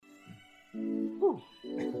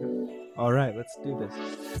All right, let's do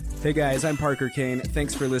this. Hey guys, I'm Parker Kane.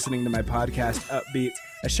 Thanks for listening to my podcast, Upbeat.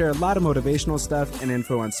 I share a lot of motivational stuff and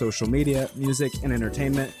info on social media, music, and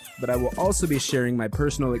entertainment, but I will also be sharing my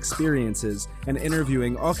personal experiences and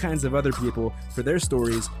interviewing all kinds of other people for their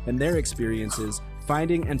stories and their experiences,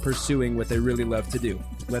 finding and pursuing what they really love to do.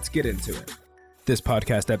 Let's get into it. This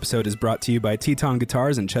podcast episode is brought to you by Teton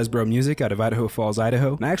Guitars and Chesbro Music out of Idaho Falls,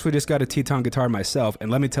 Idaho. And I actually just got a Teton guitar myself, and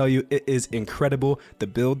let me tell you, it is incredible. The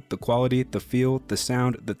build, the quality, the feel, the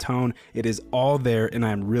sound, the tone, it is all there, and I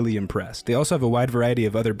am really impressed. They also have a wide variety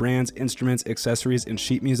of other brands, instruments, accessories, and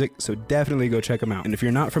sheet music, so definitely go check them out. And if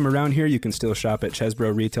you're not from around here, you can still shop at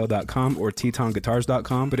chesbroretail.com or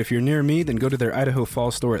tetonguitars.com. But if you're near me, then go to their Idaho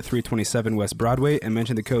Falls store at 327 West Broadway and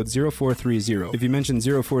mention the code 0430. If you mention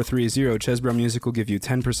 0430, Chesbro Music will give you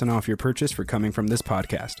 10% off your purchase for coming from this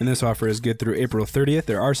podcast. And this offer is good through April 30th.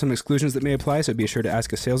 There are some exclusions that may apply, so be sure to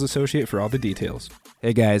ask a sales associate for all the details.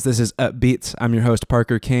 Hey guys, this is Upbeats. I'm your host,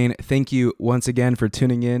 Parker Kane. Thank you once again for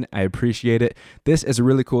tuning in. I appreciate it. This is a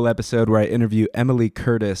really cool episode where I interview Emily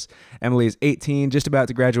Curtis. Emily is 18, just about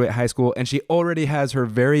to graduate high school, and she already has her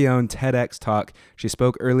very own TEDx talk. She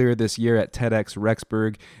spoke earlier this year at TEDx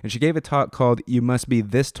Rexburg, and she gave a talk called "You Must Be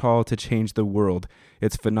This Tall to Change the World."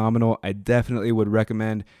 It's phenomenal. I definitely would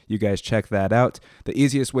recommend you guys check that out. The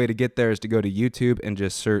easiest way to get there is to go to YouTube and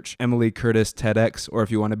just search Emily Curtis TEDx, or if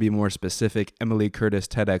you want to be more specific, Emily Curtis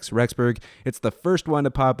TEDx Rexburg. It's the first one to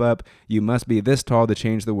pop up. "You Must Be This Tall to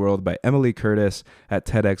Change the World" by Emily Curtis at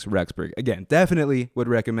TEDx Rexburg. Again, definitely would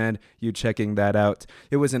recommend you checking that out.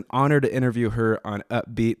 It was an honor to interview her on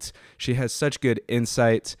Upbeat. She has such good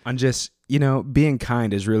insight on just being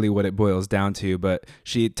kind is really what it boils down to, but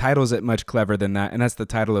she titles it much clever than that, and that's the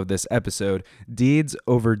title of this episode, Deeds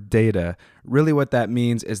Over Data. Really what that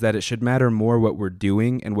means is that it should matter more what we're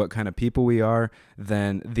doing and what kind of people we are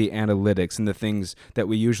than the analytics and the things that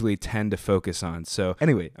we usually tend to focus on. So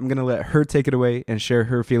anyway, I'm going to let her take it away and share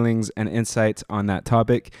her feelings and insights on that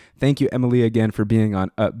topic. Thank you, Emily, again for being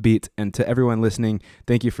on Upbeat, and to everyone listening,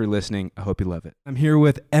 thank you for listening. I hope you love it. I'm here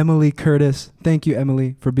with Emily Curtis. Thank you,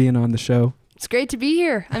 Emily, for being on the show. It's great to be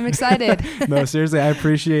here. I'm excited. No, seriously, I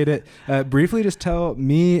appreciate it. Briefly, just tell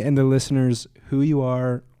me and the listeners who you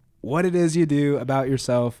are, what it is you do, about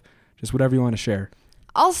yourself, just whatever you want to share.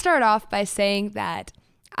 I'll start off by saying that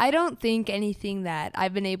I don't think anything that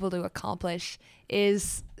I've been able to accomplish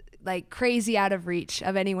is like crazy out of reach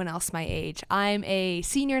of anyone else my age. I'm a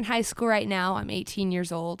senior in high school right now. I'm 18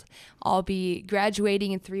 years old. I'll be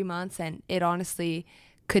graduating in 3 months, and it honestly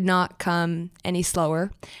could not come any slower.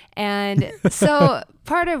 And so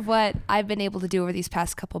part of what I've been able to do over these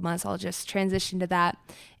past couple months, I'll just transition to that,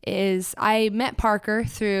 is I met Parker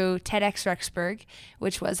through TEDx Rexburg,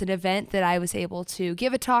 which was an event that I was able to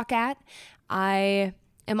give a talk at. I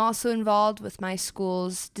am also involved with my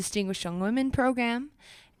school's Distinguished Young Women program,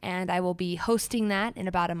 and I will be hosting that in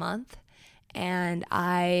about a month. And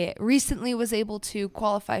I recently was able to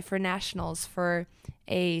qualify for nationals for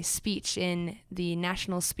a speech in the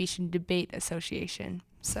National Speech and Debate Association.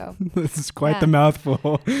 So this is quite the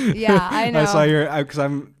mouthful. Yeah, I know. I saw because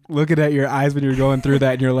I'm looking at your eyes when you're going through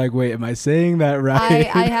that, and you're like, wait, am I saying that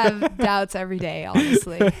right? I have doubts every day,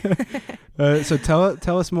 honestly. So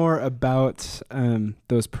tell us more about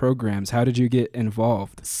those programs. How did you get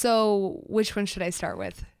involved? So which one should I start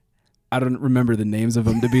with? I don't remember the names of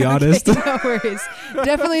them, to be honest. No worries.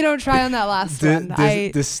 Definitely don't try on that last one.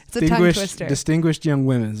 It's a tongue twister. Distinguished Young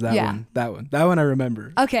Women. That one I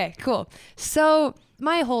remember. Okay, cool. So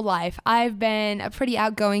my whole life, I've been a pretty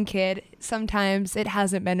outgoing kid. Sometimes it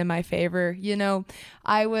hasn't been in my favor.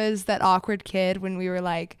 I was that awkward kid when we were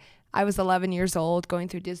I was 11 years old going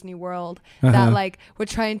through Disney World that would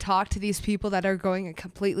try and talk to these people that are going a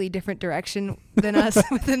completely different direction than us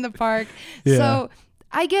within the park. Yeah. So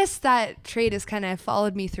I guess that trait has kind of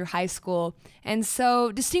followed me through high school. And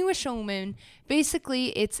so Distinguished Young Women, basically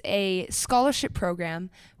it's a scholarship program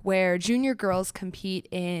where junior girls compete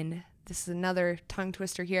in, this is another tongue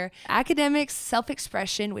twister here, academics,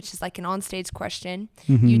 self-expression, which is like an onstage question.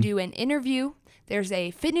 Mm-hmm. You do an interview, there's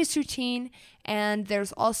a fitness routine, and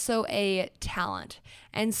there's also a talent.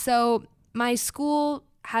 And so my school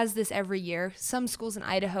has this every year. Some schools in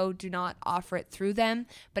Idaho do not offer it through them,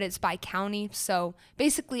 but it's by county. So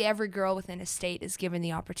basically every girl within a state is given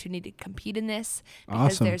the opportunity to compete in this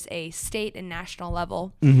because there's a state and national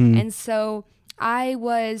level. Mm-hmm. And so I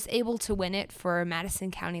was able to win it for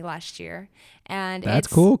Madison County last year. And that's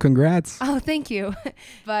cool. Congrats. Oh, thank you.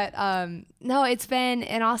 But no, it's been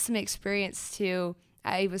an awesome experience too.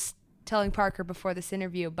 I was telling Parker before this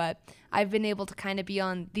interview, but I've been able to kind of be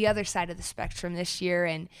on the other side of the spectrum this year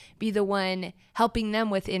and be the one helping them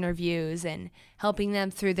with interviews and helping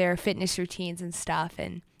them through their fitness routines and stuff.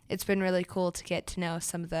 And it's been really cool to get to know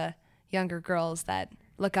some of the younger girls that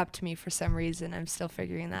look up to me for some reason. I'm still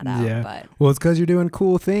figuring that out. Yeah. But Well, it's because you're doing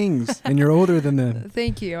cool things and you're older than them.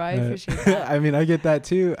 thank you. I appreciate that. I mean, I get that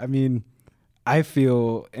too. I mean, I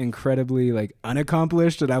feel incredibly like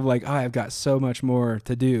unaccomplished, and I'm like, oh, I've got so much more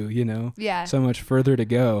to do, you know? Yeah. So much further to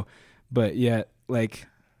go. But yet, like,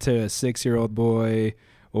 to a 6-year-old boy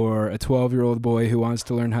or a 12-year-old boy who wants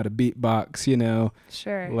to learn how to beatbox, you know?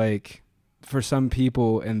 Sure. Like, for some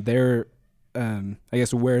people and their, I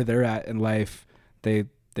guess where they're at in life, they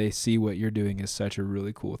see what you're doing as such a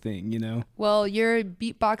really cool thing, you know? Well, your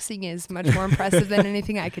beatboxing is much more impressive than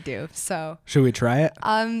anything I could do. So, Should we try it?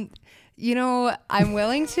 you know, I'm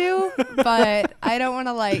willing to, but I don't want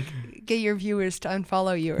to like get your viewers to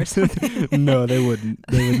unfollow you or something. No, they wouldn't.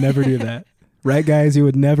 They would never do that. Right, guys? You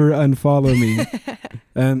would never unfollow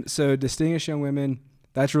me. So Distinguished Young Women,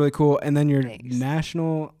 that's really cool. And then your Thanks.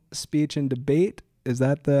 National Speech and Debate, is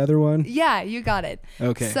that the other one? Yeah, you got it.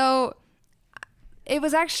 Okay. So it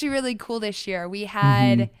was actually really cool this year. We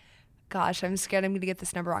had, gosh, I'm scared I'm going to get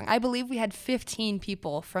this number wrong. I believe we had 15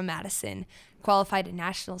 people from Madison qualified at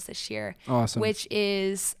nationals this year. Awesome. Which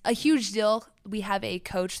is a huge deal. We have a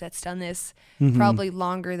coach that's done this probably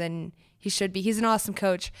longer than he should be. He's an awesome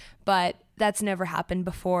coach, but that's never happened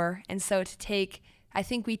before. And so to take, I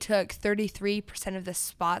think we took 33% of the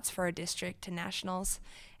spots for our district to nationals.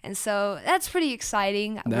 And so that's pretty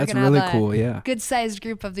exciting. That's We're gonna really have a cool, yeah. good-sized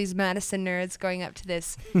group of these Madison nerds going up to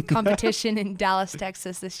this competition in Dallas,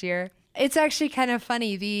 Texas this year. It's actually kind of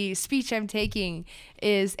funny. The speech I'm taking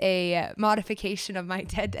is a modification of my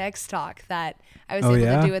TEDx talk that I was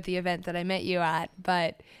able to do at the event that I met you at.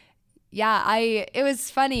 But yeah, it was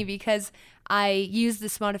funny because I used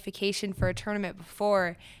this modification for a tournament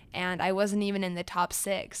before and I wasn't even in the top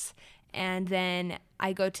 6. And then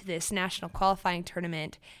I go to this national qualifying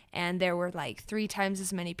tournament and there were like 3 times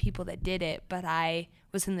as many people that did it, but I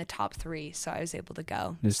was in the top 3, so I was able to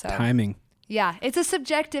go. Just timing. Yeah, it's a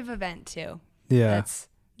subjective event too. Yeah.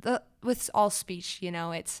 With all speech, you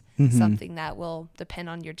know, it's something that will depend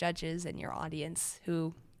on your judges and your audience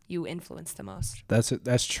who you influence the most.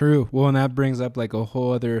 That's true. Well, and that brings up like a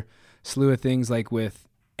whole other slew of things, like with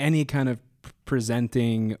any kind of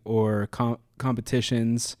presenting or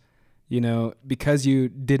competitions, you know, because you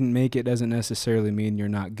didn't make it doesn't necessarily mean you're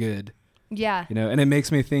not good. Yeah. You know, and it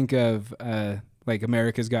makes me think of like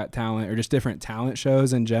America's Got Talent or just different talent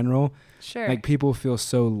shows in general. Sure. Like people feel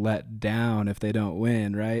so let down if they don't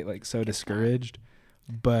win, right? Like so discouraged.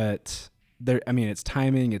 But it's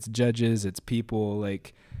timing, it's judges, it's people.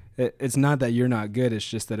 Like it's not that you're not good, it's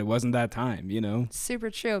just that it wasn't that time, you know? Super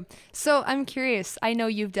true. So I'm curious, I know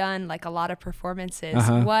you've done like a lot of performances.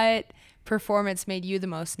 What performance made you the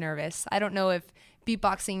most nervous? I don't know if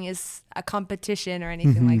beatboxing is a competition or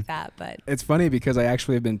anything like that, but it's funny because I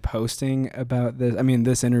actually have been posting about this. I mean,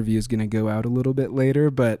 this interview is going to go out a little bit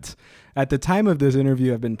later, but at the time of this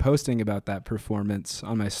interview, I've been posting about that performance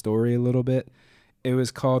on my story a little bit. It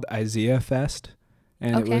was called Isaiah Fest,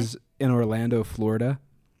 and it was in Orlando, Florida.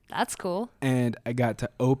 That's cool. And I got to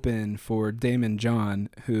open for Damon John,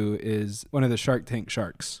 who is one of the Shark Tank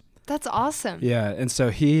sharks. That's awesome. Yeah, and so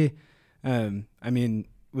he, I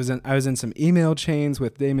was in some email chains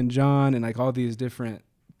with Damon John and like all these different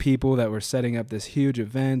people that were setting up this huge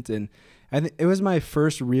event. And I think it was my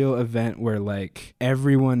first real event where like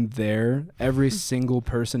everyone there, every single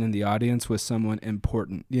person in the audience was someone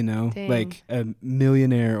important, you know, like a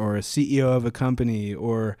millionaire or a CEO of a company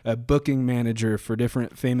or a booking manager for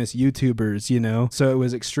different famous YouTubers, you know, so it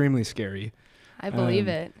was extremely scary. I believe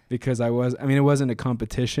it. Because it wasn't a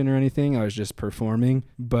competition or anything. I was just performing,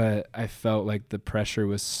 but I felt like the pressure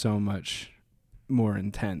was so much more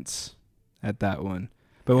intense at that one.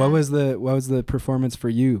 But what was the performance for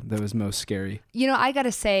you that was most scary? You know, I got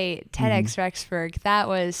to say TEDx Rexburg, that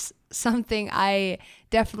was something I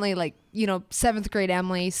definitely like, you know, 7th grade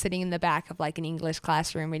Emily sitting in the back of like an English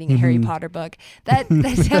classroom reading a Harry Potter book. That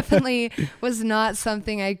definitely was not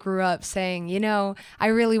something I grew up saying, you know, I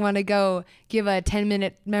really want to go give a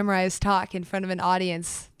 10-minute memorized talk in front of an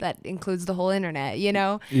audience that includes the whole internet, you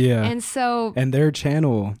know? Yeah. And their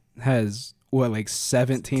channel has like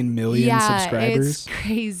 17 million subscribers? It's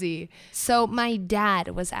crazy. So my dad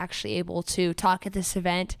was actually able to talk at this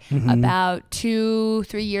event about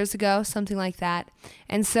 2-3 years ago, something like that.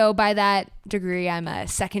 And so by that degree, I'm a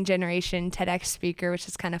 2nd generation TEDx speaker, which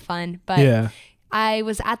is kind of fun. But I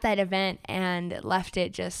was at that event and left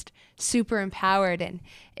it just super empowered. And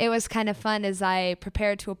it was kind of fun as I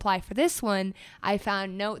prepared to apply for this one. I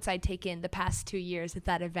found notes I'd taken the past 2 years at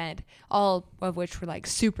that event, all of which were like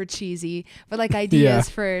super cheesy, but like ideas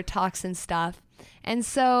for talks and stuff. And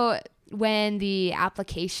so when the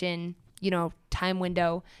application, time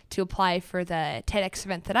window to apply for the TEDx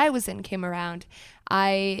event that I was in came around,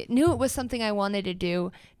 I knew it was something I wanted to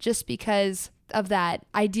do just because of that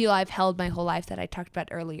ideal I've held my whole life that I talked about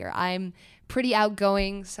earlier. I'm pretty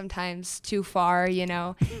outgoing, sometimes too far,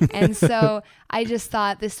 and so I just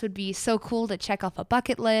thought this would be so cool to check off a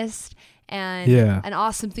bucket list and an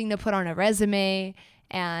awesome thing to put on a resume.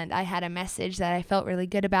 And I had a message that I felt really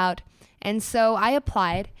good about. And so I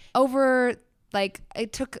applied.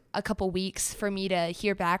 It took a couple weeks for me to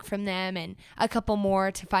hear back from them and a couple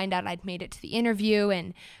more to find out I'd made it to the interview.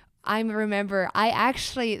 And I remember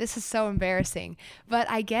this is so embarrassing, but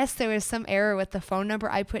I guess there was some error with the phone number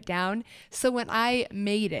I put down. So when I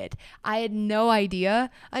made it, I had no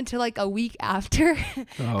idea until like a week after.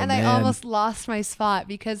 I almost lost my spot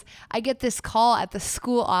because I get this call at the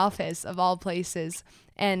school office of all places.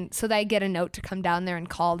 And so I get a note to come down there and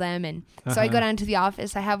call them. And so I go down to the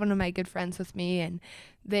office. I have one of my good friends with me, and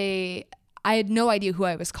I had no idea who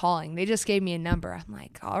I was calling. They just gave me a number. I'm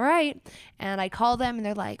like, all right. And I call them and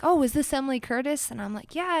they're like, oh, is this Emily Curtis? And I'm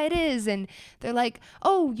like, yeah, it is. And they're like,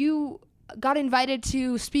 oh, you got invited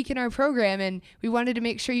to speak in our program and we wanted to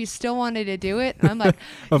make sure you still wanted to do it. And I'm like,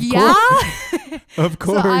 yeah. Of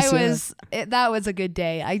course. So that was a good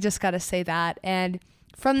day. I just got to say that. And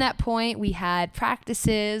from that point, we had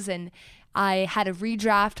practices and I had a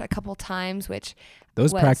redraft a couple times, which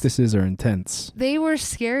those practices are intense. They were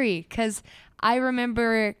scary because I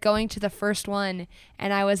remember going to the first one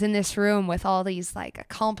and I was in this room with all these like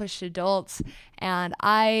accomplished adults, and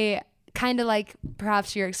I kind of like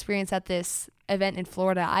perhaps your experience at this event in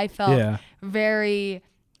Florida, I felt very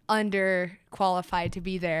underqualified to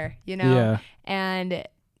be there, and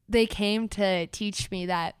they came to teach me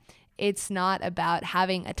that it's not about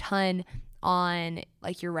having a ton on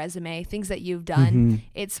like your resume, things that you've done. Mm-hmm.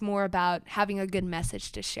 It's more about having a good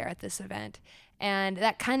message to share at this event. And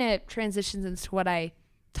that kind of transitions into what I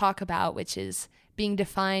talk about, which is being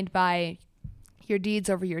defined by your deeds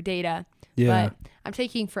over your data. Yeah. But I'm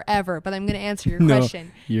taking forever, but I'm going to answer your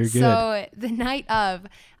question. You're good. So the night of,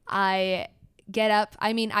 I get up.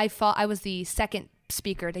 I mean, I was the second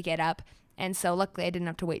speaker to get up. And so luckily I didn't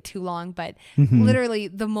have to wait too long, but literally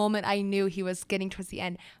the moment I knew he was getting towards the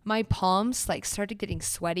end, my palms like started getting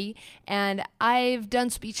sweaty. And I've done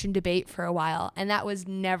speech and debate for a while, and that was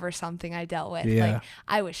never something I dealt with. Yeah. Like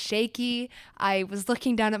I was shaky. I was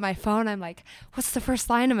looking down at my phone. I'm like, what's the first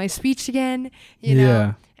line of my speech again? You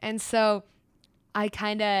know? And so I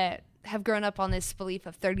kind of have grown up on this belief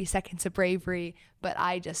of 30 seconds of bravery, but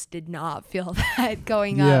I just did not feel that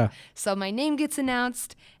going up. So my name gets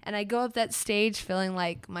announced and I go up that stage feeling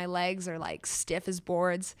like my legs are like stiff as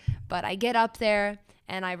boards, but I get up there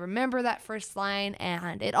and I remember that first line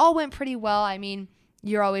and it all went pretty well. I mean,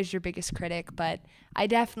 you're always your biggest critic, but I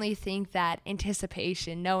definitely think that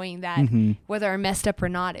anticipation, knowing that whether I messed up or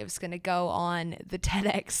not, it was going to go on the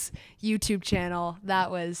TEDx YouTube channel, that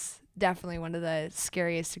was definitely one of the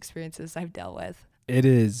scariest experiences I've dealt with. It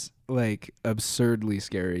is like absurdly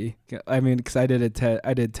scary. I mean, because I did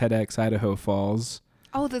TEDx Idaho Falls.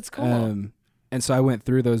 Oh, that's cool. And so I went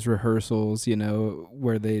through those rehearsals,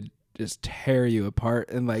 where they just tear you apart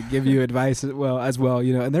and like give you advice as well,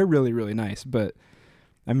 and they're really, really nice. But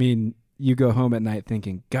I mean, you go home at night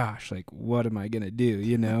thinking, gosh, like, what am I going to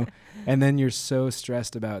do, And then you're so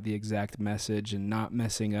stressed about the exact message and not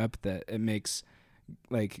messing up that it makes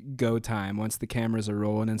like go time once the cameras are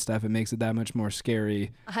rolling and stuff. It makes it that much more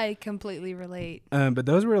scary. I completely relate. But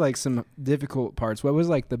those were like some difficult parts. What was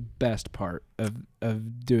like the best part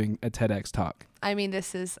of doing a TEDx talk? I mean,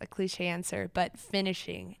 this is a cliche answer, but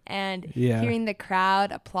finishing and hearing the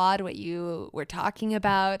crowd applaud what you were talking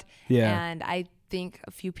about. Yeah. And I think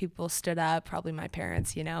a few people stood up, probably my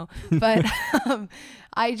parents, but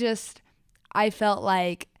I felt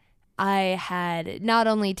like I had not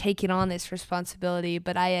only taken on this responsibility,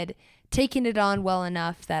 but I had taken it on well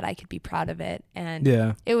enough that I could be proud of it.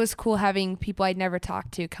 And it was cool having people I'd never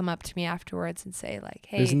talked to come up to me afterwards and say like,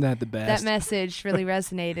 hey, isn't that the best? That message really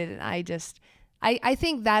resonated. And I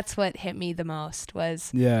think that's what hit me the most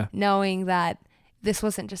was knowing that this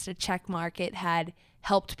wasn't just a check mark. It had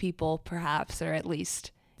helped people perhaps, or at least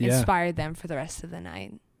inspired them for the rest of the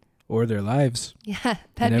night. Or their lives. Yeah,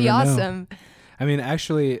 that'd be awesome. I mean,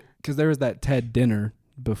 actually, because there was that TED dinner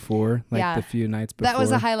before, like Yeah. the few nights before. That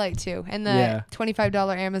was a highlight too. And the Yeah.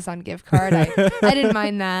 $25 Amazon gift card, I didn't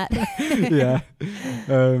mind that. Yeah.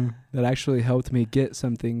 That actually helped me get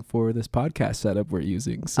something for this podcast setup we're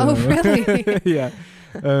using. So, Oh, really? Yeah.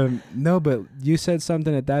 No, but you said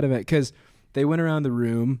something at that event because they went around the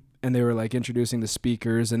room and they were like introducing the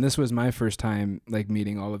speakers. And this was my first time like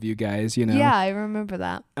meeting all of you guys, you know? Yeah, I remember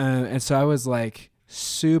that. And so I was like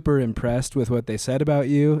super impressed with what they said about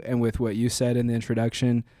you and with what you said in the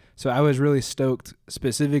introduction. So I was really stoked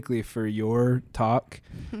specifically for your talk.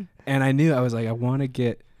 And I knew, I was like, I want to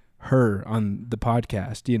get her on the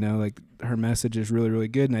podcast, you know, like her message is really, really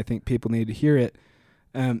good. And I think people need to hear it.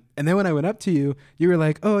 And then when I went up to you, you were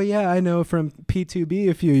like, oh yeah, I know from P2B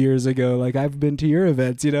a few years ago, like I've been to your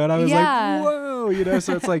events, you know, and I was like, whoa, you know,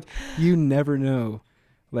 so it's like, you never know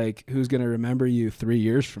like who's going to remember you 3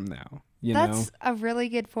 years from now, you know? That's a really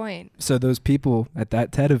good point. So those people at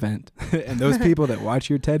that TED event and those people that watch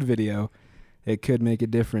your TED video, it could make a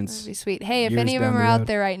difference. That'd be sweet. Hey, if years any of down them the are out road.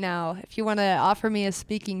 there right now, if you want to offer me a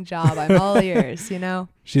speaking job, I'm all ears, you know?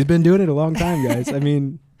 She's been doing it a long time, guys. I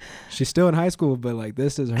mean, she's still in high school, but like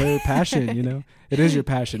this is her passion, you know? It is your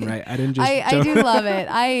passion, right? I didn't just I do love it.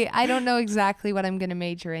 I don't know exactly what I'm going to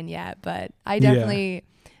major in yet, but I definitely,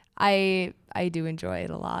 I do enjoy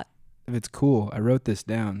it a lot. If it's cool, I wrote this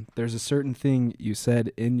down. There's a certain thing you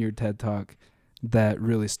said in your TED Talk that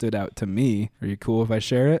really stood out to me. Are you cool if I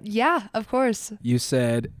share it? Yeah, of course. You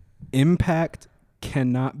said, impact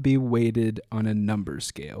cannot be weighted on a number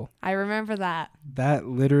scale. I remember that. That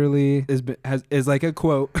literally is like a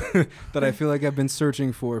quote that I feel like I've been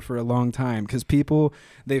searching for a long time, because people,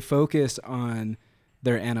 they focus on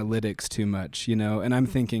their analytics too much, you know, and I'm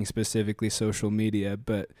thinking specifically social media,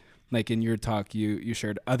 but like in your talk, you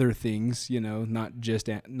shared other things, you know, not just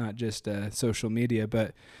social media,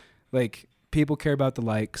 but like people care about the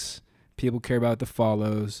likes, people care about the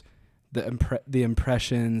follows, the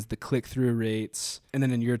impressions, the click-through rates. And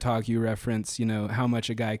then in your talk, you reference, you know, how much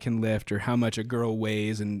a guy can lift or how much a girl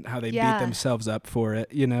weighs and how they beat themselves up for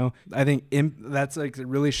it, you know? I think that's like a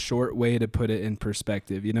really short way to put it in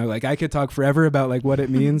perspective, you know? Like I could talk forever about like what it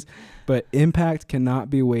means, but impact cannot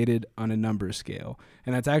be weighted on a number scale.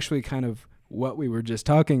 And that's actually kind of what we were just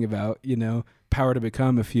talking about, you know, Power to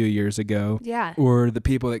Become a few years ago. Yeah. Or the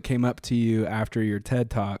people that came up to you after your TED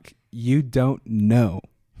Talk. You don't know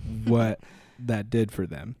what that did for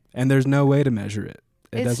them, and there's no way to measure it.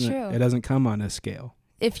 It's true. It doesn't come on a scale.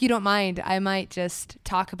 If you don't mind, I might just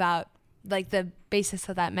talk about like the basis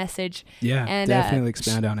of that message. Yeah, and definitely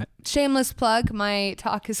expand on it. Shameless plug, my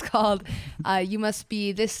talk is called You Must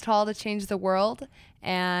Be This Tall to Change the World,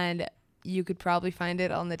 and you could probably find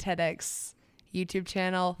it on the TEDx YouTube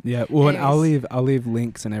channel. Yeah, well, Anyways. and I'll leave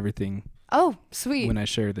links and everything Oh, sweet. when I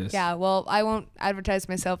share this. Yeah, well, I won't advertise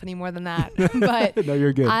myself any more than that. But No,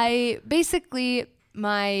 you're good. my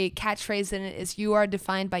catchphrase in it is, you are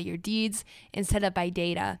defined by your deeds instead of by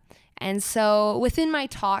data. And so within my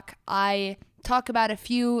talk, I talk about a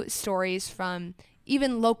few stories from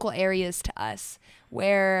even local areas to us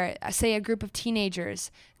where, say, a group of teenagers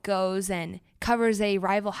goes and covers a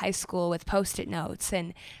rival high school with Post-it notes.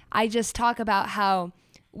 And I just talk about how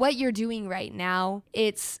what you're doing right now,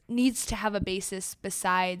 it needs to have a basis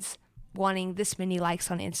besides wanting this many likes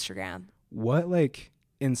on Instagram. What like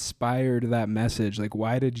inspired that message? Like,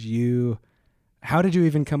 how did you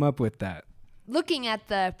even come up with that? Looking at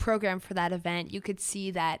the program for that event, you could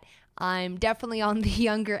see that I'm definitely on the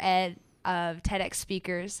younger end of TEDx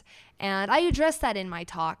speakers. And I addressed that in my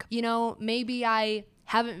talk. You know, maybe I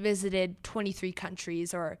haven't visited 23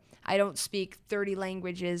 countries, or I don't speak 30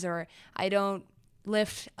 languages, or I don't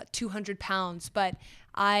lift 200 pounds, but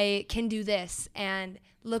I can do this. And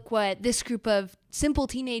look what this group of simple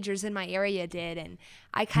teenagers in my area did. And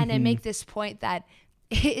I kind of make this point that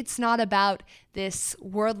it's not about this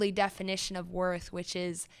worldly definition of worth, which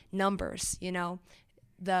is numbers, you know,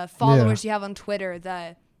 the followers you have on Twitter,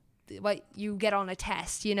 what you get on a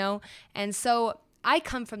test, you know? And so I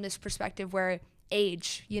come from this perspective where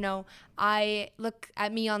age, you know, I look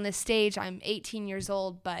at me on this stage, I'm 18 years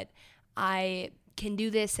old, but I can do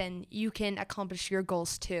this and you can accomplish your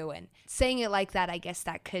goals too. And saying it like that, I guess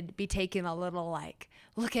that could be taken a little like,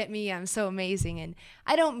 look at me, I'm so amazing. And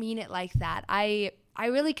I don't mean it like that. I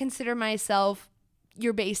really consider myself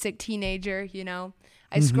your basic teenager, you know.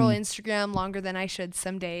 I scroll Instagram longer than I should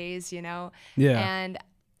some days, you know. Yeah. And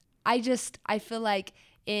I feel like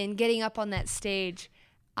in getting up on that stage,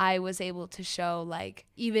 I was able to show, like,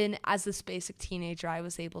 even as this basic teenager, I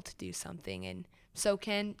was able to do something, and so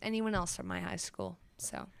can anyone else from my high school.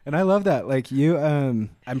 So. And I love that. Like you, I'm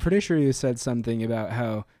pretty sure you said something about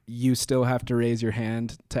how you still have to raise your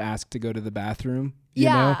hand to ask to go to the bathroom. You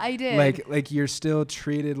know? I did. Like you're still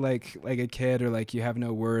treated like a kid, or like you have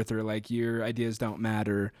no worth, or like your ideas don't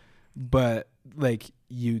matter, but like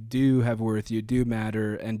you do have worth, you do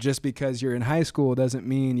matter, and just because you're in high school doesn't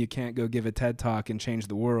mean you can't go give a TED talk and change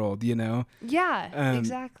the world, you know? Yeah,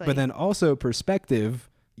 exactly. But then also perspective,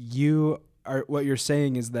 what you're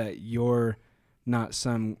saying is that you're not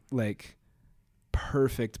some like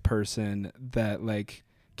perfect person that like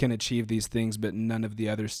can achieve these things, but none of the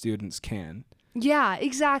other students can. Yeah,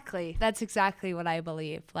 exactly. That's exactly what I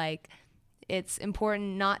believe. Like, it's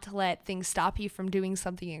important not to let things stop you from doing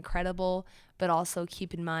something incredible, but also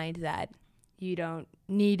keep in mind that you don't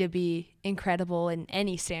need to be incredible in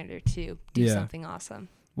any standard to do something awesome.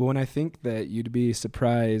 Well, and I think that you'd be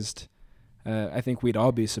surprised, I think we'd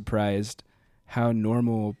all be surprised how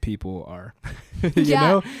normal people are. You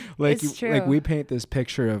know? Like, it's true. Like we paint this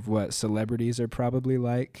picture of what celebrities are probably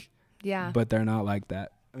like, but they're not like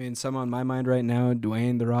that. I mean, some on my mind right now,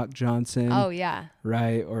 Dwayne "The Rock" Johnson. Oh, yeah.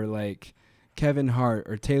 Right? Or like Kevin Hart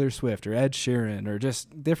or Taylor Swift or Ed Sheeran or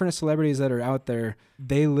just different celebrities that are out there.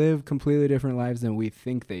 They live completely different lives than we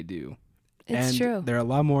think they do. It's true. They're a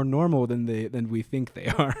lot more normal than we think they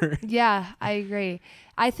are. Yeah, I agree.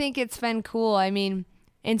 I think it's been cool. I mean,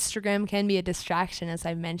 Instagram can be a distraction, as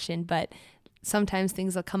I mentioned, but sometimes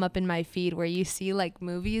things will come up in my feed where you see like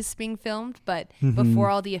movies being filmed, but before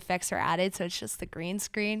all the effects are added, so it's just the green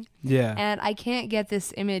screen. Yeah. And I can't get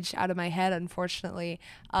this image out of my head, unfortunately,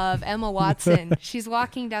 of Emma Watson. She's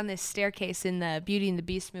walking down this staircase in the Beauty and the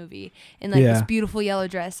Beast movie in like this beautiful yellow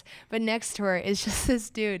dress, but next to her is just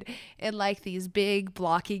this dude in like these big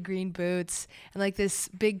blocky green boots and like this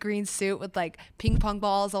big green suit with like ping pong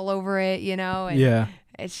balls all over it, you know? And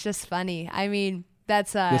it's just funny. I mean,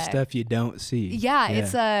 that's the stuff you don't see. Yeah,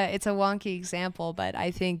 it's a wonky example, but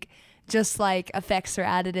I think just like effects are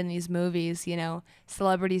added in these movies, you know,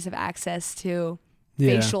 celebrities have access to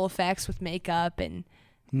facial effects with makeup, and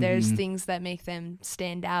there's things that make them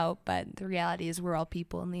stand out, but the reality is we're all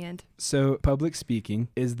people in the end. So public speaking,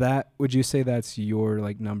 would you say that's your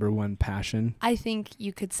like number one passion? I think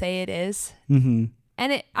you could say it is. Mm-hmm.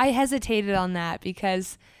 And I hesitated on that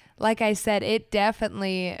because, like I said, it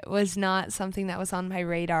definitely was not something that was on my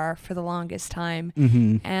radar for the longest time.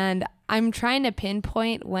 Mm-hmm. And I'm trying to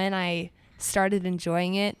pinpoint when I started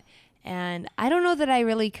enjoying it. And I don't know that I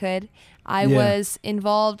really could. I was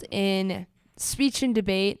involved in speech and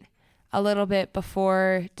debate a little bit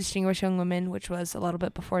before Distinguished Young Women, which was a little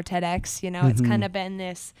bit before TEDx. You know, it's kind of been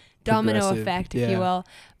this domino effect, if you will.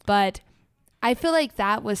 But I feel like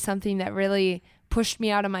that was something that really pushed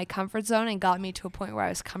me out of my comfort zone and got me to a point where I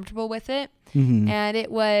was comfortable with it. And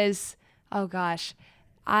it was, oh gosh,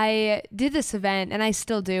 I did this event, and I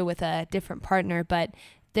still do with a different partner, but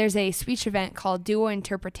there's a speech event called Duo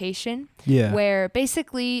Interpretation, where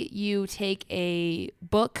basically you take a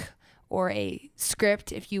book or a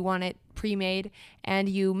script, if you want it pre-made, and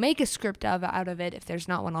you make a script out of it if there's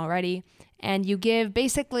not one already, and you give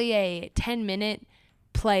basically a 10-minute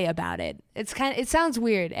play about it. It sounds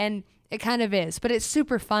weird, and it kind of is, but it's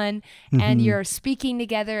super fun, and you're speaking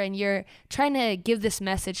together, and you're trying to give this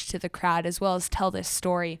message to the crowd as well as tell this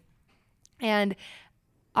story. And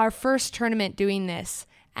our first tournament doing this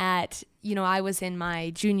I was in my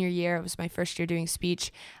junior year. It was my first year doing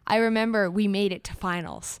speech. I remember we made it to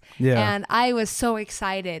finals. And I was so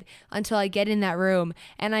excited until I get in that room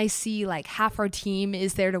and I see like half our team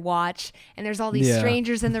is there to watch, and there's all these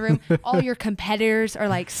strangers in the room. All your competitors are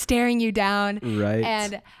like staring you down. Right.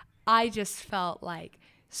 And I just felt like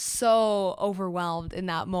so overwhelmed in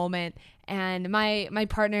that moment. And my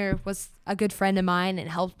partner was a good friend of mine and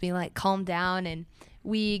helped me like calm down, and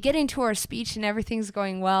we get into our speech and everything's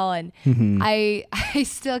going well. And I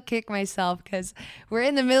still kick myself because we're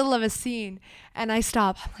in the middle of a scene and I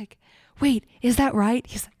stop. I'm like, wait, is that right?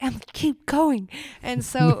 He's like, Emma, keep going. And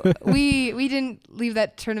so we didn't leave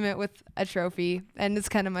that tournament with a trophy, and it's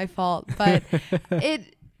kind of my fault, but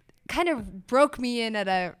it kind of broke me in at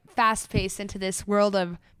a fast pace into this world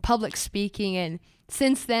of public speaking. And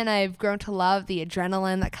since then I've grown to love the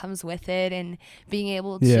adrenaline that comes with it, and being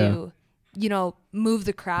able to move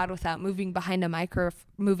the crowd without moving from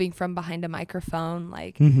behind a microphone.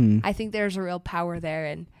 Like, I think there's a real power there,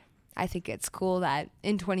 and I think it's cool that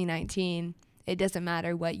in 2019 it doesn't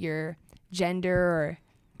matter what your gender or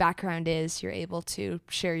background is, you're able to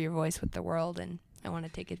share your voice with the world, and I want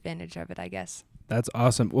to take advantage of it, I guess. That's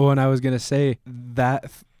awesome. Well, and I was going to say that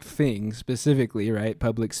thing specifically, right?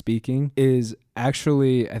 Public speaking is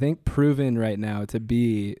actually, I think, proven right now to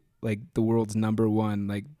be like the world's number one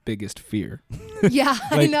like biggest fear. Yeah,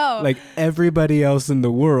 I know. Like everybody else in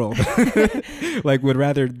the world like would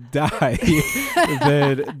rather die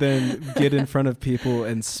than get in front of people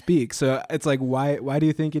and speak. So it's like, why do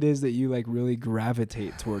you think it is that you like really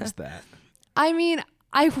gravitate towards that? I mean,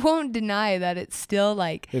 I won't deny that it's still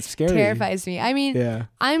like, it's scary. Terrifies me. I mean,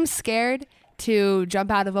 I'm scared to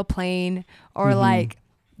jump out of a plane or like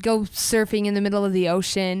go surfing in the middle of the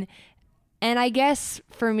ocean. And I guess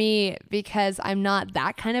for me, because I'm not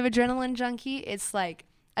that kind of adrenaline junkie, it's like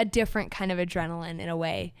a different kind of adrenaline in a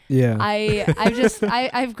way. Yeah.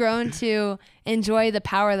 I've grown to enjoy the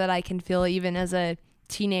power that I can feel even as a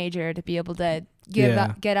teenager, to be able to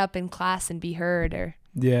get up in class and be heard, or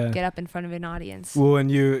get up in front of an audience. Well, and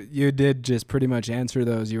you did just pretty much answer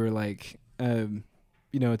those. You were like,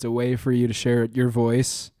 it's a way for you to share your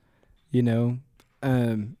voice,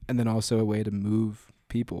 and then also a way to move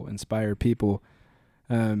people, inspire people,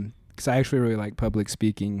 because I actually really like public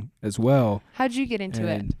speaking as well. How'd you get into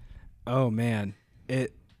it? Oh man,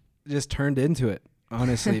 it just turned into it,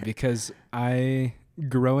 honestly. Because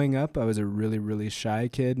growing up, I was a really, really shy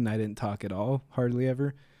kid, and I didn't talk at all, hardly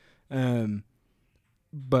ever.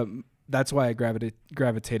 But that's why I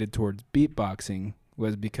gravitated towards beatboxing,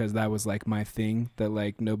 was because that was like my thing that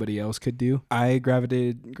like nobody else could do. I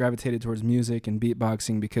gravitated towards music and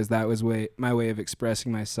beatboxing because that was my way of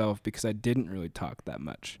expressing myself, because I didn't really talk that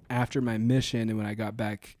much. After my mission, and when I got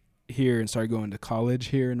back here and started going to college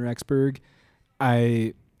here in Rexburg,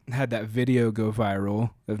 I had that video go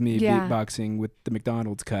viral of me beatboxing with the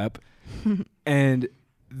McDonald's cup. And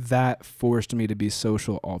that forced me to be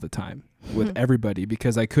social all the time with everybody,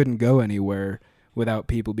 because I couldn't go anywhere without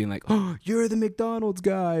people being like, "Oh, you're the McDonald's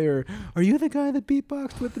guy," or "Are you the guy that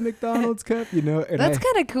beatboxed with the McDonald's cup?" And that's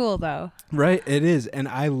kind of cool though. Right, it is, and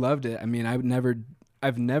I loved it. I mean, I've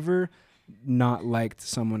never not liked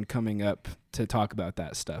someone coming up to talk about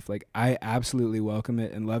that stuff. Like, I absolutely welcome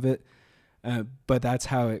it and love it. But that's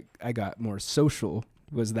how I got more social,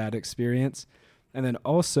 was that experience. And then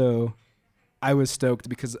also, I was stoked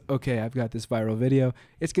because, okay, I've got this viral video.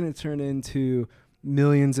 It's going to turn into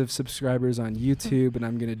millions of subscribers on YouTube, and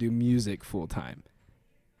I'm going to do music full time.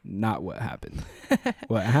 Not what happened.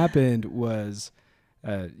 What happened was,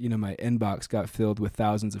 my inbox got filled with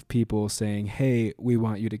thousands of people saying, "Hey, we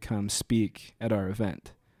want you to come speak at our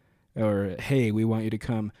event." Or, "Hey, we want you to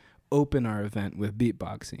come open our event with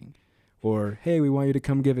beatboxing." Or, "Hey, we want you to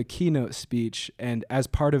come give a keynote speech, and as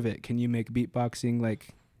part of it, can you make beatboxing like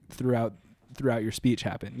throughout your speech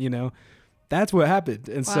happen?" That's what happened.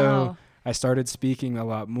 And so I started speaking a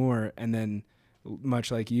lot more, and then,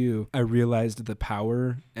 much like you, I realized the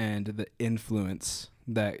power and the influence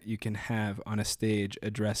that you can have on a stage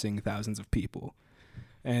addressing thousands of people.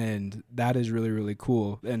 And that is really, really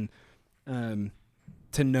cool. And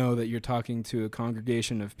to know that you're talking to a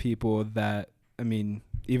congregation of people that, I mean,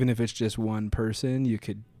 even if it's just one person, you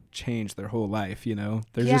could change their whole life,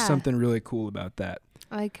 There's just something really cool about that.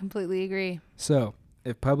 I completely agree. So,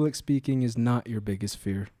 if public speaking is not your biggest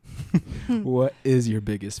fear, what is your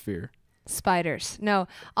biggest fear? Spiders. No,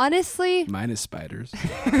 honestly. Mine is spiders.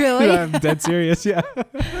 Really? I'm dead serious, yeah.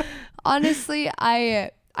 Honestly,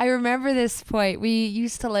 I remember this point. We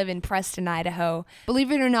used to live in Preston, Idaho.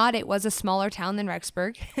 Believe it or not, it was a smaller town than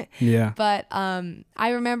Rexburg. Yeah. But I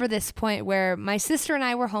remember this point where my sister and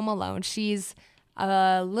I were home alone. She's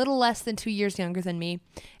a little less than 2 years younger than me.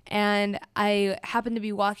 And I happened to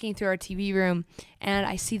be walking through our TV room, and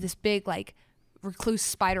I see this big, like, recluse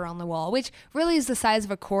spider on the wall, which really is the size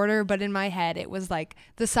of a quarter, but in my head, it was like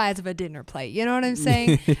the size of a dinner plate. You know what I'm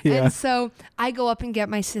saying? Yeah. And so I go up and get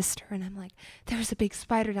my sister, and I'm like, "There's a big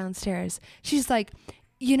spider downstairs." She's like,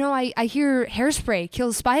 I hear hairspray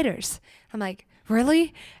kills spiders. I'm like,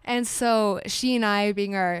 "Really?" And so she and I,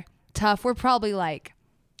 being our tough, we're probably like,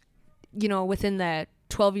 within the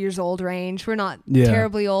 12 years old range. We're not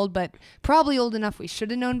terribly old, but probably old enough we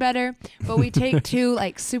should have known better. But we take two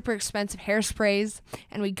like super expensive hairsprays,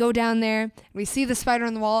 and we go down there, and we see the spider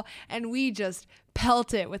on the wall, and we just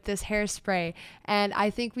pelt it with this hairspray. And I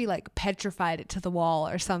think we like petrified it to the wall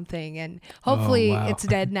or something, and hopefully it's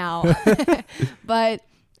dead now. But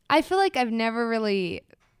I feel like I've never really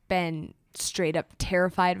been straight up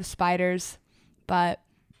terrified of spiders, but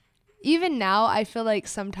even now, I feel like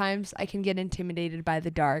sometimes I can get intimidated by the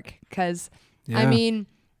dark, because, I mean,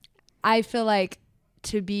 I feel like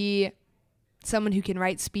to be someone who can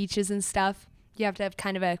write speeches and stuff, you have to have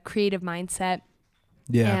kind of a creative mindset.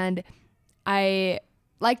 Yeah. And I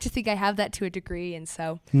like to think I have that to a degree. And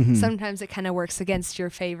so sometimes it kind of works against your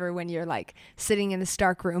favor when you're like sitting in this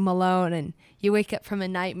dark room alone, and you wake up from a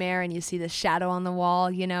nightmare and you see this shadow on the wall,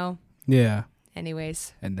 Yeah.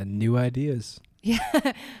 anyways. And then new ideas.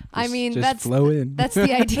 Yeah. I mean, just that's flow in. that's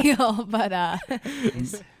the ideal, but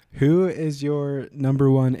Who is your number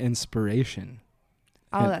one inspiration?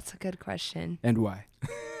 oh, that's a good question. And why?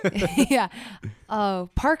 Yeah. Oh,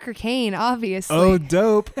 Parker Kane, obviously. Oh,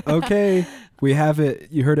 dope. Okay. We have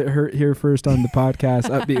it. You heard it here first on the podcast,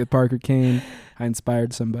 Upbeat with Parker Kane. I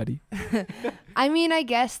inspired somebody. I mean, I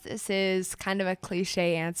guess this is kind of a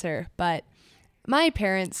cliche answer, but my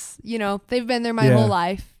parents, they've been there my Yeah. whole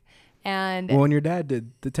life. And Well, when your dad did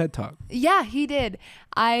the TED Talk. yeah, he did.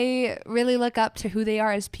 I really look up to who they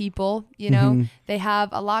are as people. They have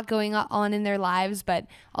a lot going on in their lives, but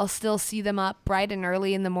I'll still see them up bright and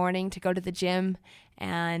early in the morning to go to the gym.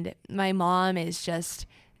 And my mom is just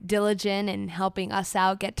diligent in helping us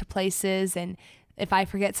out, get to places. And if I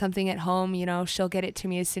forget something at home, she'll get it to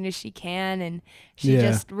me as soon as she can. And she Yeah.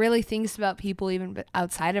 just really thinks about people even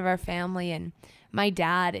outside of our family. And my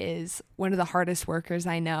dad is one of the hardest workers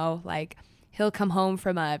I know. Like, he'll come home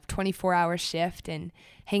from a 24-hour shift and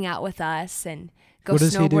hang out with us and go What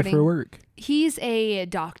does snowboarding. he do for work? He's a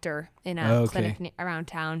doctor in a Oh, okay. clinic around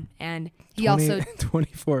town, and he also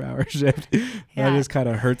 24-hour shift. Yeah. That just kind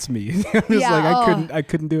of hurts me. I'm just Yeah, like, I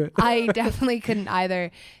couldn't do it. I definitely couldn't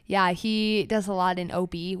either. Yeah, he does a lot in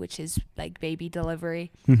OB, which is like baby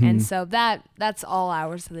delivery, and so that's all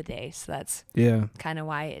hours of the day. So that's Yeah. kind of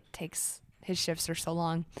why it takes his shifts are so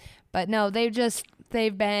long. But no,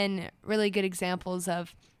 they've been really good examples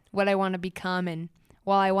of what I want to become, and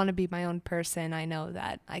while I want to be my own person, I know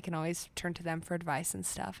that I can always turn to them for advice and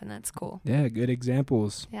stuff, and that's cool. Yeah, good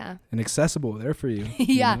examples. Yeah. And accessible there for you.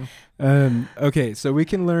 Yeah. You know? Okay, so we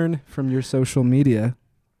can learn from your social media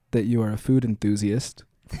that you are a food enthusiast.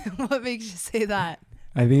 What makes you say that?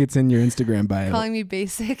 I think it's in your Instagram bio. Calling me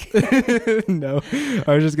basic? No,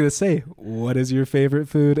 I was just going to say, what is your favorite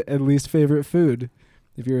food and least favorite food?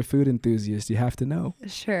 If you're a food enthusiast, you have to know.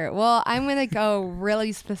 Sure. Well, I'm going to go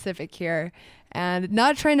really specific here and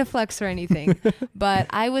not trying to flex or anything, but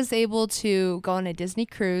I was able to go on a Disney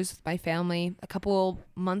cruise with my family a couple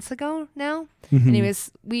months ago now.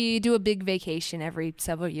 Anyways, we do a big vacation every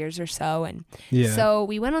several years or so. And so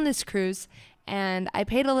we went on this cruise, and I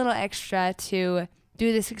paid a little extra to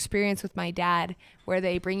do this experience with my dad where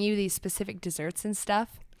they bring you these specific desserts and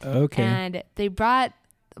stuff. Okay. And they brought,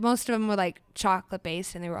 most of them were like chocolate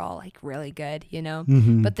based, and they were all like really good,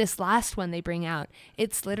 But this last one they bring out,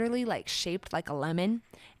 it's literally like shaped like a lemon,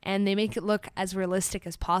 and they make it look as realistic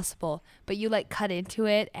as possible, but you like cut into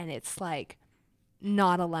it and it's like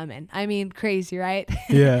not a lemon. I mean, crazy, right?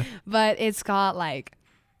 Yeah. But it's got like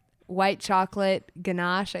white chocolate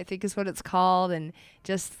ganache, I think is what it's called, and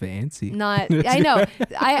just Fancy. not, I know,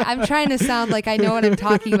 I'm trying to sound like I know what I'm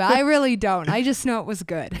talking about. I really don't. I just know it was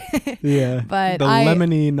good. Yeah. But the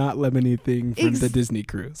lemony, not lemony thing from the Disney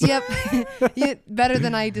cruise. Yep. Yeah, better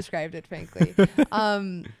than I described it, frankly.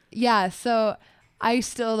 Yeah, so I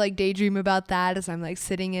still like daydream about that as I'm like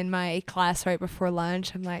sitting in my class right before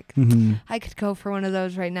lunch. I'm like, I could go for one of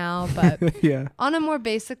those right now. But Yeah. on a more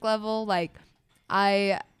basic level, like,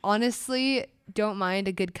 I honestly don't mind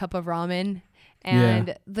a good cup of ramen.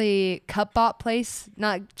 And the Cup Bot place,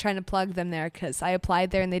 not trying to plug them there because I applied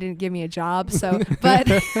there and they didn't give me a job. So, but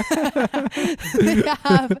they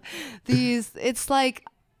have these, it's like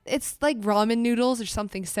ramen noodles or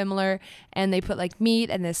something similar. And they put like meat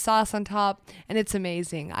and this sauce on top, and it's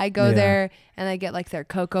amazing. I go there and I get like their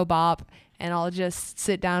Cocoa Bop, and I'll just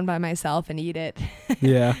sit down by myself and eat it.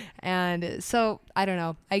 Yeah. And so, I don't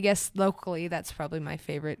know. I guess locally, that's probably my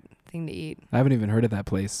favorite thing to eat. I haven't even heard of that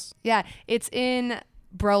place. Yeah, it's in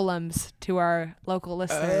Brolum's to our local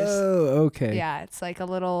listeners. Oh, okay. Yeah, it's like a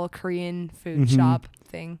little Korean food shop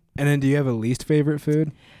thing. And then do you have a least favorite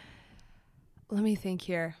food? Let me think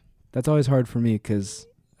here. That's always hard for me because,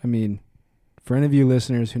 I mean, for any of you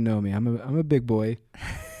listeners who know me, I'm a big boy,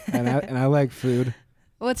 and I like food.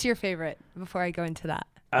 What's your favorite before I go into that?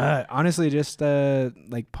 Honestly, just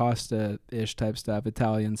like pasta-ish type stuff,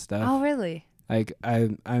 Italian stuff. Oh, really? Like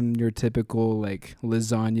I'm your typical like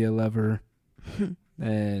lasagna lover,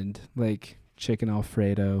 and like chicken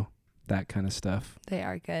Alfredo, that kind of stuff. They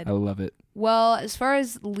are good. I love it. Well, as far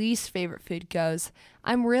as least favorite food goes,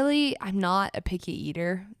 I'm not a picky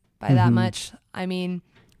eater by that much. I mean,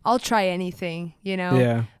 I'll try anything,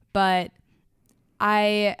 Yeah. But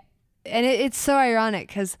it's so ironic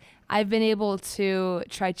because I've been able to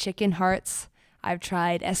try chicken hearts. I've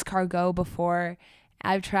tried escargot before.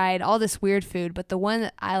 I've tried all this weird food, but the one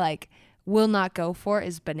that I like will not go for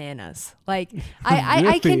is bananas. Like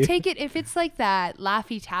I can Really? take it if it's like that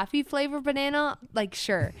Laffy Taffy flavor banana, like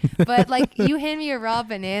sure. But like you hand me a raw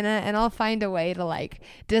banana and I'll find a way to like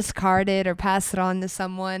discard it or pass it on to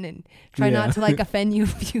someone and try Yeah. not to like offend you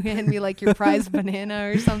if you hand me like your prized banana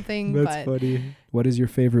or something. That's but funny. What is your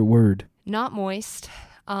favorite word? not moist.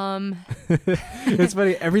 It's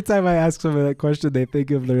funny. Every time I ask someone that question, they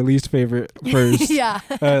think of their least favorite first. Yeah.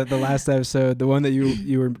 The last episode, the one that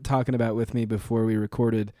you were talking about with me before we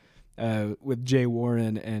recorded, with Jay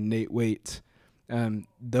Warren and Nate Waite.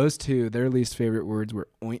 Those two, their least favorite words were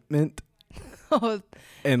ointment Oh,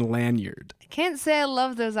 and lanyard. I can't say I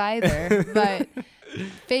love those either, but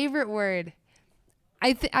favorite word.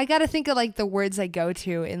 I got to think of like the words I go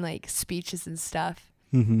to in like speeches and stuff.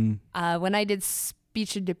 Mm-hmm. When I did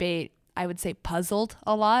speech and debate, I would say puzzled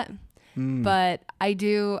a lot, Mm. but I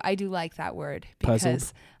do like that word because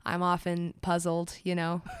Puzzled. I'm often puzzled, you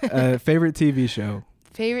know. Favorite TV show?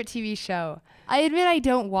 Favorite TV show. I admit I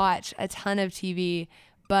don't watch a ton of TV,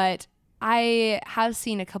 but I have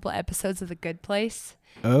seen a couple episodes of The Good Place.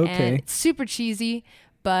 And Okay. it's super cheesy,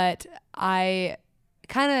 but I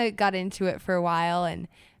kind of got into it for a while, and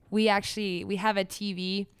we have a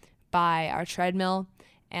TV by our treadmill,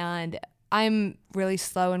 and I'm really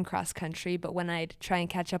slow in cross country, but when I'd try and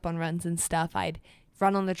catch up on runs and stuff, I'd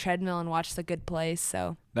run on the treadmill and watch The Good Place.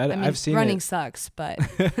 So I've seen running it. sucks, but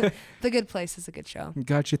The Good Place is a good show.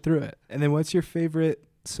 Got you through it. And then what's your favorite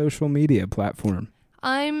social media platform?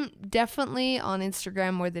 I'm definitely on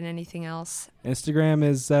Instagram more than anything else. Instagram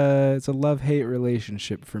is it's a love-hate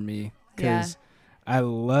relationship for me because I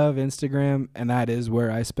love Instagram, and that is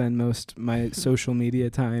where I spend most my social media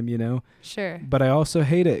time, you know. Sure. But I also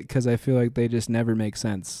hate it because I feel like they just never make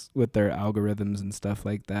sense with their algorithms and stuff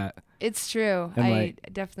like that. It's true. And I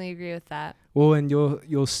definitely agree with that. Well, and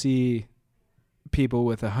you'll see people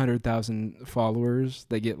with 100,000 followers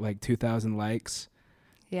that get like 2,000 likes.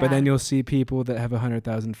 Yeah. But then you'll see people that have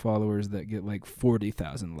 100,000 followers that get like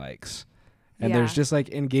 40,000 likes. And there's just like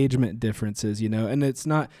engagement differences, you know, and it's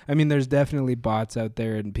not, I mean, there's definitely bots out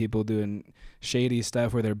there and people doing shady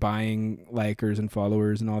stuff where they're buying likers and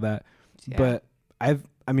followers and all that. Yeah. But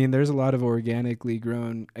I mean, there's a lot of organically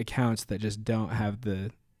grown accounts that just don't have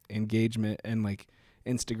the engagement, and like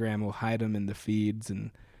Instagram will hide them in the feeds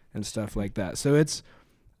and stuff like that. So it's,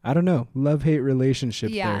 I don't know, love-hate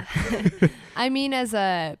relationship Yeah. there. I mean, as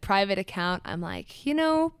a private account, I'm like, you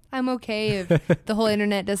know, I'm okay if the whole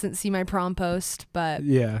internet doesn't see my prom post, but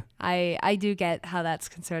Yeah. I do get how that's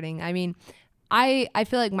concerning. I mean, I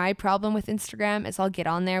feel like my problem with Instagram is I'll get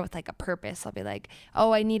on there with like a purpose. I'll be like,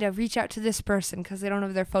 oh, I need to reach out to this person because they don't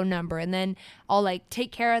have their phone number. And then I'll like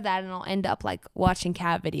take care of that, and I'll end up like watching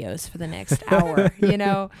cat videos for the next hour, you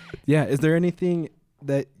know? Yeah. Is there anything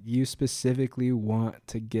that you specifically want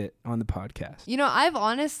to get on the podcast? You know, I've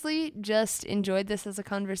honestly just enjoyed this as a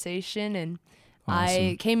conversation, and I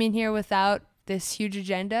Awesome. came in here without this huge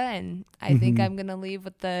agenda, and I think I'm going to leave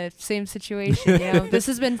with the same situation. You know, this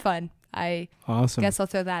has been fun. I Awesome. guess I'll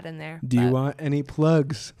throw that in there. Do you but- want any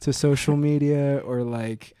plugs to social media or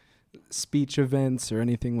like speech events or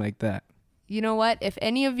anything like that? You know what? If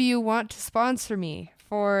any of you want to sponsor me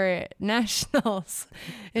for nationals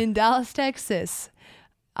in Dallas, Texas,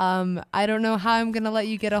 I don't know how I'm going to let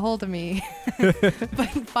you get a hold of me, but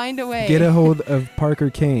find a way. Get a hold of Parker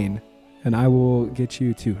Kane, and I will get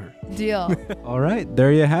you to her. Deal. All right,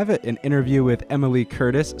 there you have it. An interview with Emily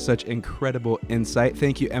Curtis. Such incredible insight.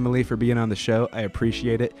 Thank you, Emily, for being on the show. I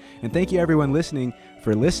appreciate it. And thank you, everyone listening,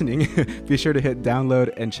 for listening. Be sure to hit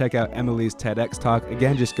download and check out Emily's TEDx talk.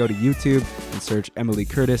 Again, just go to YouTube and search Emily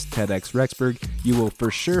Curtis, TEDx Rexburg. You will for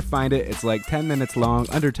sure find it. It's like 10 minutes long,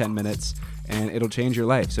 under 10 minutes. And it'll change your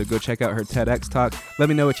life. So go check out her TEDx talk. Let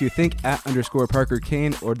me know what you think at _Parker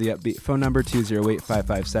Kane or the Upbeat phone number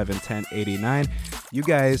 208-557-1089. You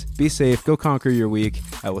guys be safe. Go conquer your week.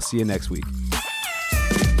 I will see you next week.